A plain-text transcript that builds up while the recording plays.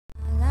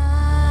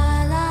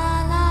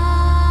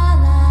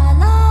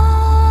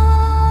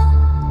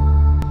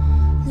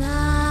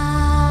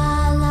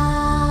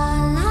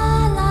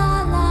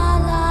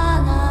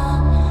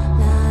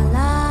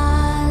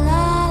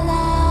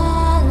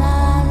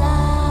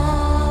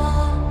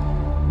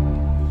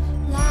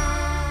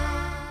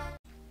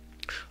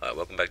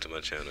my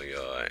channel,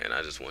 y'all, and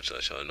I just want to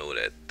let y'all know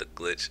that the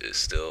glitch is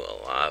still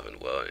alive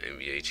and well in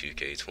NBA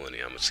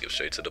 2K20. I'm gonna skip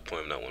straight to the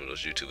point. I'm not one of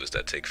those YouTubers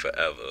that take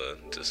forever,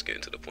 just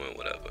getting to the point,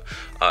 whatever.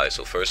 Alright,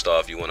 so first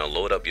off, you want to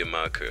load up your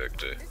mod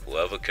character.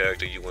 Whoever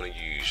character you want to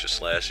use, your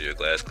slasher, your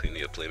glass cleaner,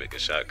 your playmaker,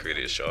 shot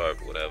creator, your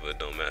sharp, whatever, it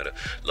don't matter.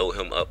 Load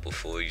him up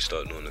before you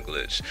start doing the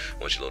glitch.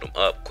 Once you load him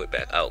up, quit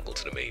back out, go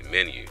to the main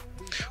menu.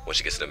 Once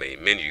you get to the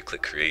main menu, you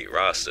click create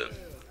roster.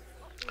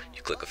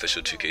 You click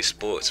official 2K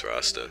Sports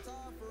roster.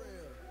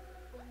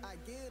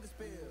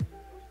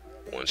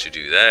 Once you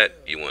do that,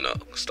 you want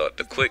to start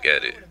the quick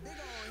edit,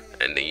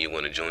 and then you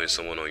want to join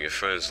someone on your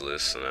friends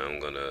list. And I'm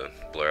gonna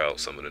blur out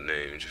some of the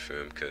names, you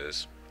feel me?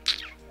 Because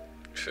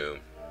you feel me?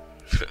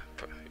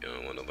 You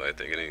don't want nobody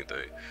thinking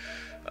anything.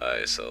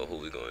 Alright, so who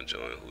we gonna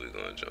join?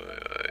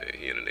 Alright,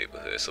 he in the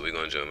neighborhood, so we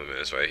gonna join my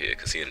man's right here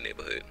because he in the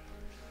neighborhood.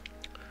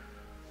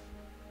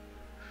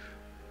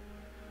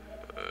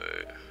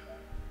 Alright.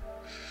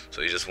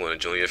 So you just want to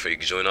join you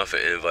can join off an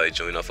invite,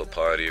 join off a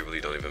party, it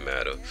really don't even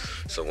matter.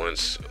 So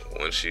once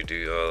you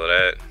do all of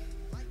that,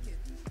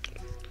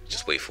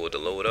 just wait for it to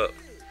load up.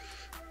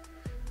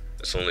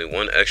 There's only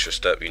one extra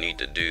step you need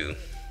to do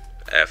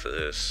after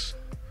this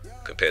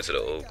compared to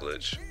the old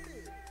glitch.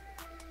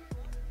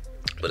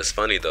 But it's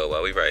funny though,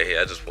 while we right here,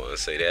 I just want to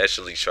say they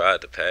actually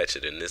tried to patch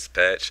it in this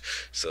patch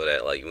so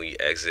that like when you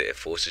exit it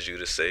forces you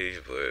to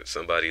save, but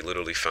somebody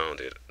literally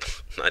found it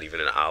not even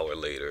an hour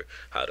later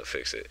how to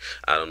fix it.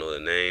 I don't know the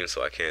name,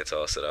 so I can't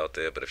toss it out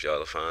there, but if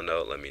y'all find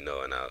out, let me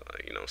know, and I'll,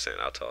 you know what I'm saying,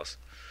 I'll toss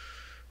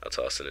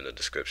it in the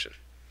description.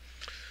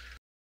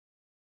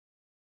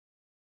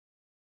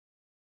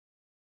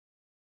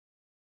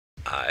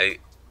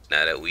 Alright,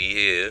 now that we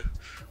here,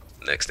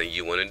 next thing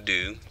you want to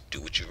do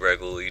what you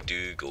regularly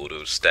do, go to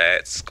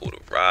stats, go to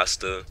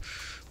roster,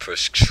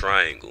 press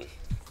triangle,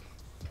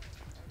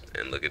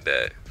 and look at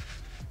that.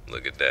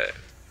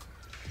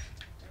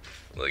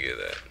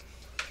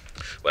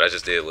 What I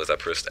just did was I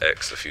pressed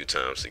X a few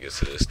times to get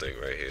to this thing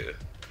right here.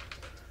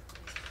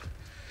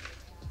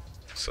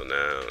 So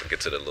now get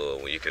to the little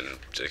when you can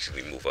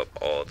basically move up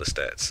all the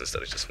stats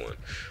instead of just one.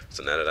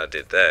 So now that I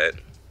did that,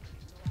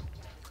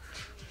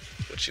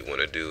 what you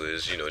want to do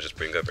is, you know, just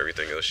bring up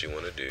everything else you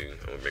want to do.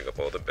 I'm gonna bring up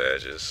all the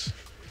badges.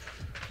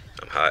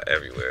 I'm hot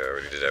everywhere. I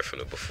already did that from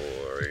the before.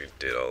 I already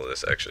did all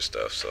this extra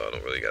stuff, so I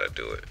don't really gotta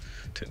do it.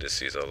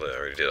 Tendencies, all that. I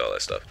already did all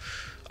that stuff.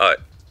 Alright,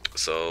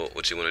 so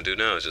what you want to do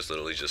now is just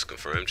literally just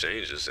confirm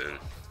changes and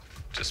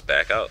just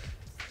back out.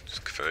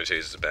 Just confirm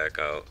changes and back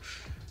out.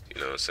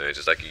 You know what I'm saying?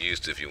 Just like you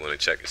used to if you want to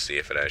check and see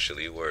if it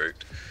actually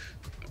worked.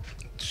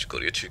 Just go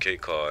to your 2K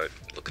card,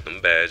 look at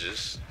them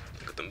badges.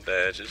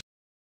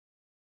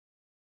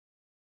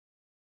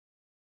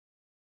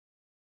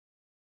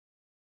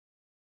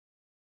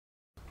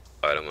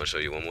 Alright, I'm gonna show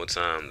you one more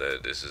time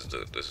that this is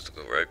the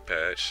correct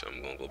patch.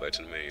 I'm gonna go back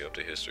to the menu up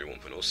to history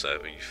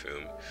 1.07, you feel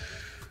me?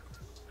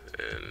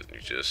 And you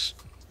just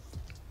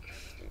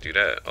do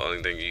that.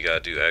 Only thing you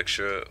gotta do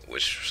extra,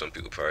 which some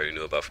people probably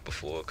knew about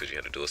before because you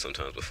had to do it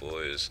sometimes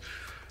before, is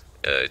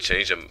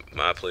change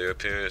my player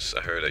appearance.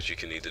 I heard that you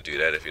can either do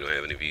that if you don't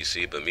have any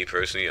VC, but me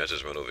personally, I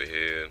just run over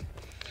here,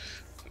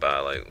 buy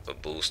like a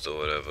boost or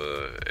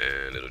whatever,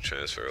 and it'll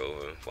transfer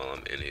over while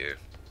I'm in here.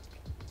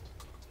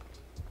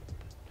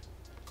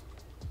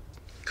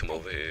 Come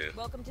over here.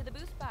 Welcome to the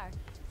Boost Bar.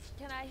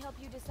 Can I help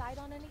you decide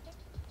on anything?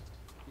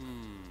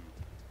 I'm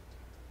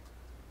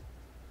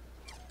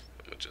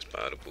gonna just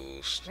buy the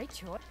boost. Great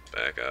choice.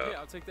 Back out. Yeah,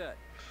 I'll take that.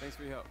 Thanks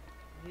for your help.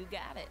 You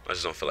got it. I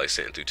just don't feel like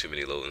sitting through too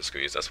many loading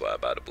screens. That's why I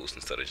buy the boost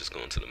instead of just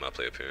going to my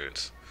player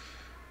appearance.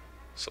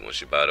 So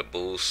once you buy the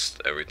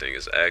boost, everything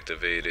is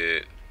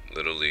activated.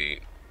 Literally,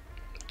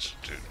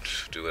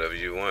 do whatever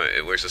you want.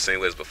 It works the same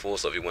way as before.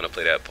 So if you want to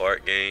play that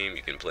park game,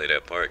 you can play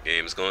that park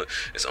game.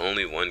 It's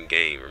only one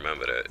game.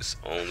 Remember that. It's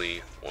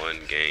only one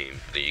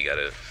game. Then you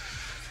gotta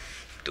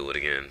do it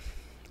again.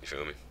 You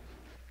feel me?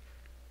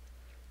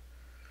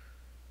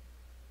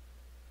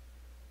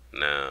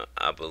 Now,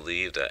 I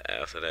believe that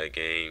after that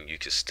game, you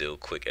can still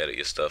quick edit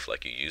your stuff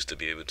like you used to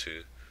be able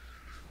to.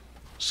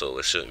 So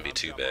it shouldn't be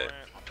too bad.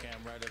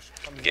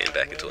 Getting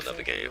back into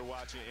another game.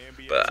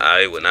 But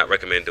I would not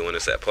recommend doing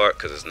this at park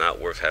because it's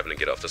not worth having to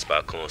get off the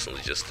spot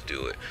constantly just to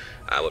do it.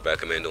 I would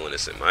recommend doing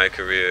this in my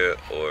career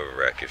or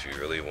rec if you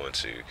really want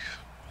to.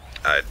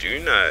 I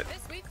do not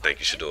think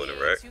you should do it in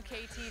rec.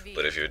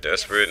 But if you're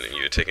desperate and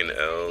you're taking the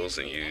L's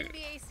and you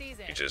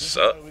just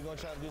suck,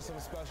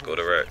 go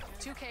to rec.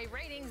 You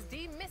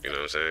know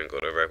what I'm saying? Go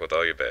to rec with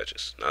all your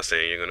badges. Not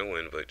saying you're gonna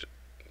win, but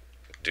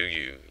do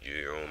you. You're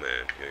your own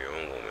man. You're your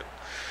own woman.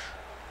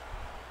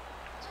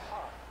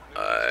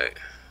 Alright.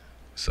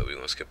 So we're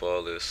gonna skip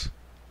all this.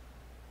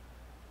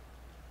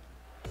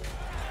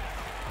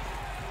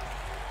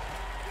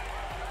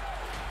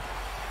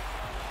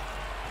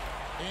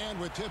 And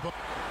with tip.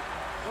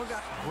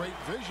 Great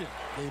vision,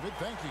 David.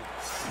 Thank you.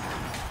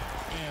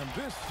 And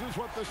this is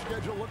what the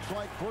schedule looks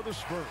like for the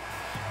Spurs.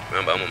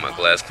 Remember, I'm on my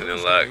glass cleaning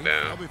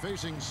lockdown. They'll be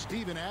facing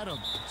Steven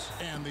Adams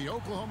and the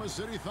Oklahoma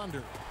City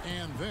Thunder.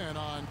 And then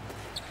on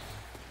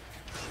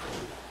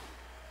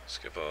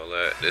Skip all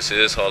that. This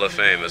is Hall of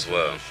Fame as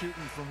well.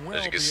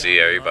 As you can see,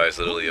 everybody's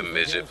literally a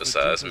midget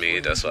besides me.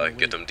 That's why I can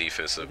get them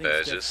defensive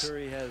badges.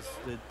 I'm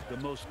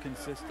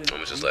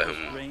gonna just let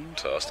him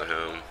toss to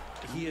him.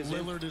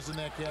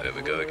 There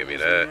we go. Give me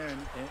that.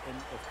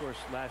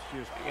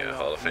 You got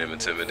Hall of Fame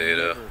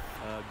Intimidator.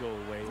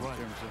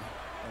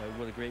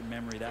 What a great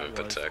memory that was.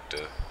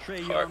 Protector.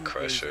 Trae Heart Young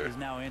Crusher. is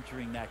now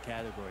entering that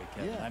category,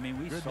 Kevin. I mean,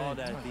 we saw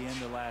that at the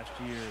end of last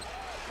year.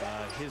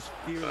 His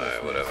fearlessness.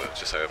 Alright, whatever.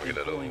 Just hurry up and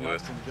get that over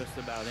with.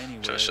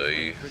 Trying to show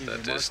you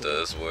that this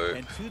does work.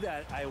 And to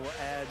that, I will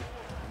add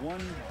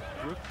one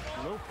Brook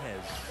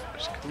Lopez,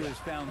 who has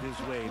found his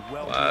way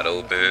well wide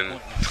open.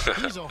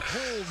 He's a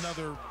whole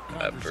nother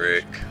That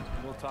brick.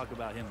 We'll talk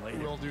about him later.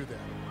 We'll do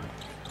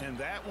that. And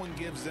that one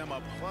gives them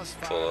a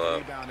 +5 Pull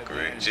up. rebound Green.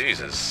 advantage.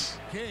 Jesus.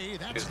 Okay,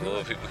 that's These good.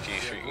 little people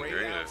keep shooting Great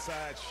green.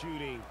 outside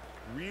shooting,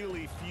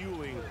 really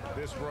fueling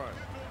this run.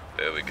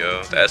 There we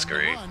go. That's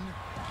green.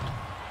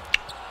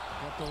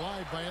 Kept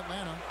alive by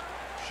Atlanta.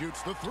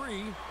 Shoots the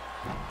three.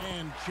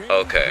 And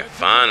Okay,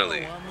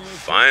 finally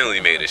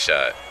made a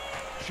shot.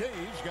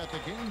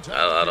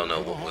 I don't know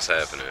what was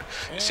happening.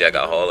 You see, I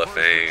got Hall of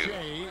Fame.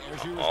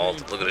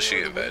 Look at the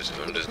shooting badges.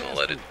 I'm just gonna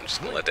let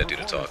that do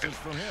the talking.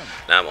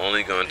 Now I'm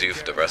only gonna do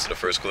for the rest of the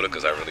first quarter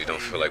because I really don't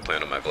feel like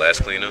playing on my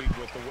glass cleaner.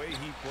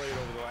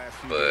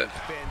 But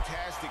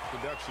fantastic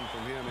production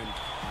from him, and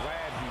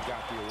glad he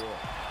got the award.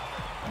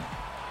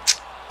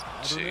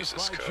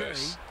 Jesus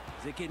Christ.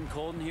 Is it getting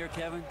cold in here,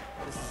 Kevin?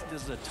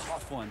 This is a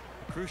tough one.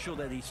 Crucial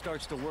that he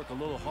starts to work a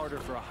little harder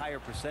for a higher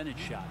percentage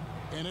shot.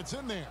 And it's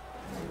in there.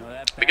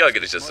 We gotta get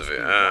the gist of it,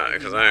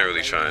 because I ain't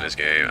really trying this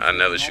game. I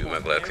never shoot my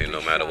glass clean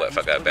no matter what, if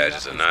I got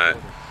badges or not.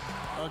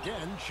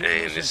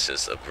 And it's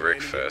just a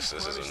brick fest.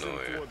 This is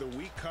annoying.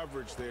 You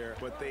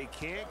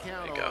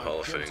got Hall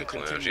of Fame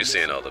clams. You're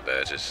seeing all the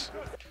badges.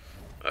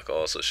 I can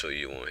also show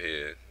you one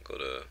here. Go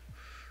to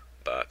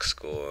box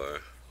score.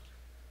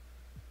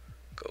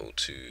 Go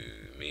to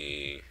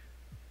me.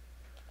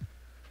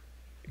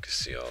 You can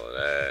see all of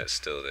that. It's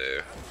still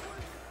there.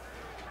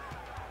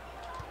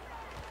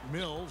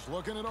 Mills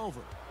looking it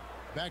over.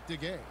 Back to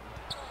Gay.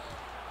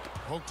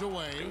 Poked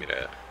away. Give me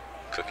that.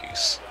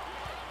 Cookies.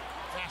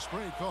 Fast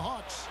break, the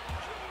Hawks.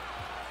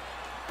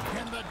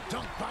 And the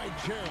dunk by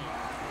Jay.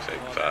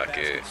 Fake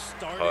pocket.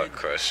 Heart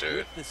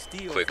crusher.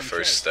 Quick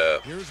first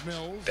step. Here's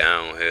Mills.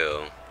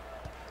 Downhill.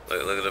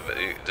 Look at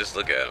the. Just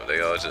look at them.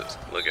 They all just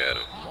look at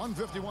him.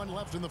 1:51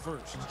 left in the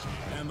first.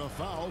 And the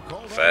foul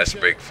called. Fast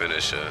break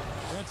finisher.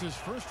 That's his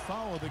first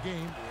foul of the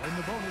game. And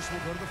the bonus will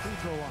go to the free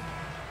throw line.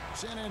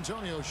 San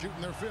Antonio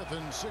shooting their 5th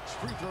and 6th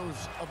free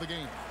throws of the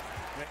game.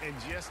 And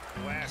just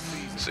last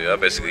season, So y'all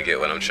basically get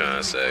what I'm trying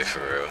to say,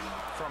 for real.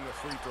 From the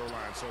free throw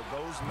line, so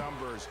those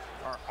numbers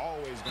are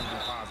always going to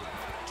be positive.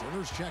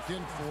 Turner's checked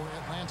in for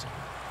Atlanta.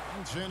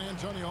 And San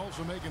Antonio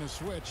also making a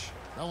switch.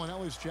 Owen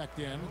Ellis checked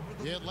in.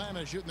 The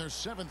Atlanta shooting their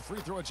 7th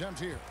free throw attempt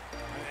here.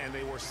 And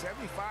they were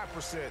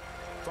 75%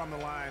 from the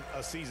line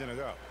a season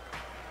ago.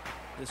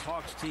 This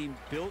Hawks team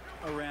built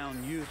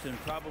around youth, and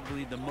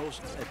probably the most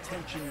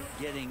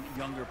attention-getting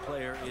younger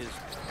player is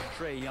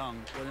Trae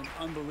Young. With an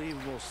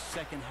unbelievable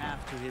second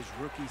half to his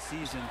rookie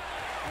season,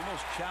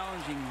 almost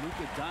challenging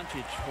Luka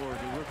Doncic for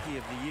the Rookie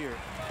of the Year.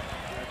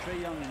 Trae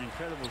Young, an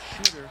incredible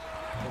shooter,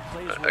 but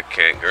plays with I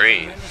can't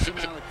green. a tremendous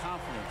amount of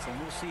confidence, and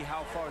we'll see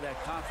how far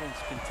that confidence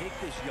can take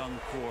this young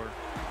core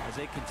as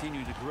they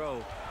continue to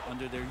grow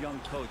under their young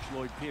coach,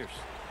 Lloyd Pierce.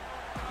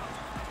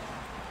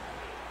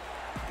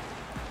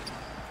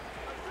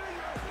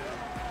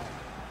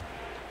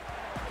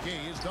 Gay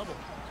is double.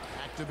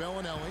 Back to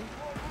Bellinelli.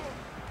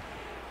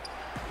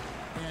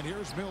 And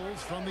here's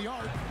Mills from the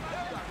arc.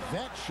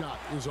 That shot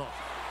is off.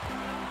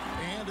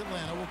 And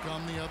Atlanta will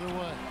come the other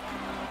way.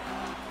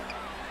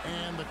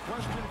 And the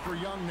question for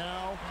Young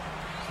now,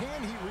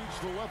 can he reach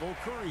the level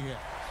Curry has?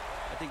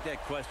 I think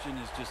that question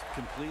is just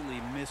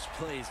completely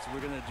misplaced. We're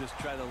going to just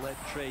try to let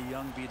Trae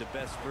Young be the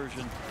best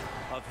version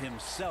of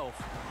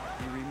himself.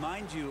 He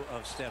reminds you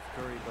of Steph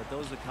Curry, but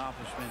those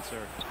accomplishments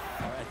are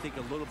I think,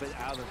 a little bit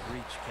out of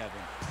reach,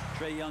 Kevin.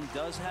 Trae Young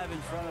does have in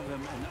front of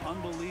him an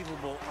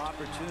unbelievable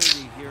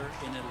opportunity here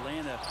in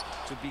Atlanta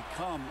to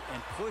become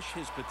and push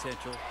his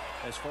potential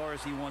as far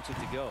as he wants it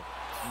to go.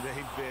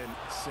 They've been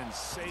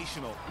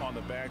sensational on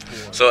the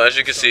backboard. So as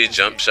you can see,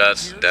 jump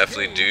shots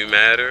definitely do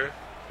matter,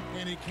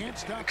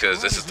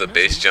 because this is the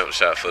base jump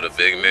shot for the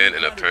big men,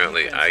 and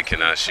apparently I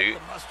cannot shoot.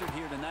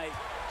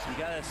 You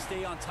gotta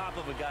stay on top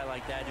of a guy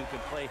like that who can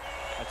play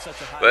at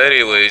such a high. But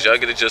anyways, y'all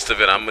get the gist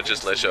of it. I'm gonna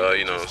just let y'all,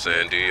 you know what I'm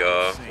saying, do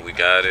y'all. We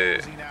got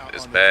it.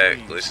 It's back.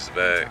 Glitch is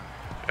back.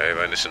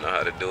 Everybody should know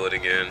how to do it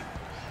again,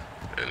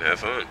 and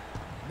have fun.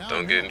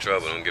 Don't get in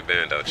trouble. Don't get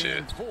banned out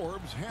here.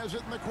 Forbes has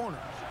it in the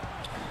corner.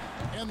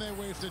 And they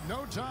wasted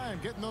no time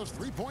getting those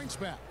 3 points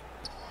back.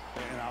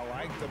 And I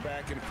like the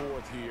back and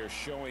forth here,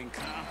 showing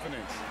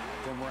confidence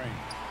from Rain.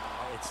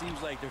 It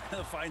seems like they're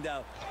going to find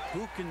out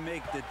who can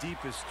make the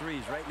deepest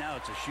threes. Right now,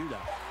 it's a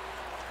shootout.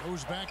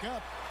 Goes back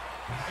up.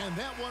 And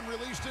that one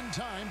released in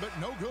time, but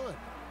no good.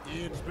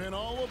 It's been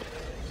all over.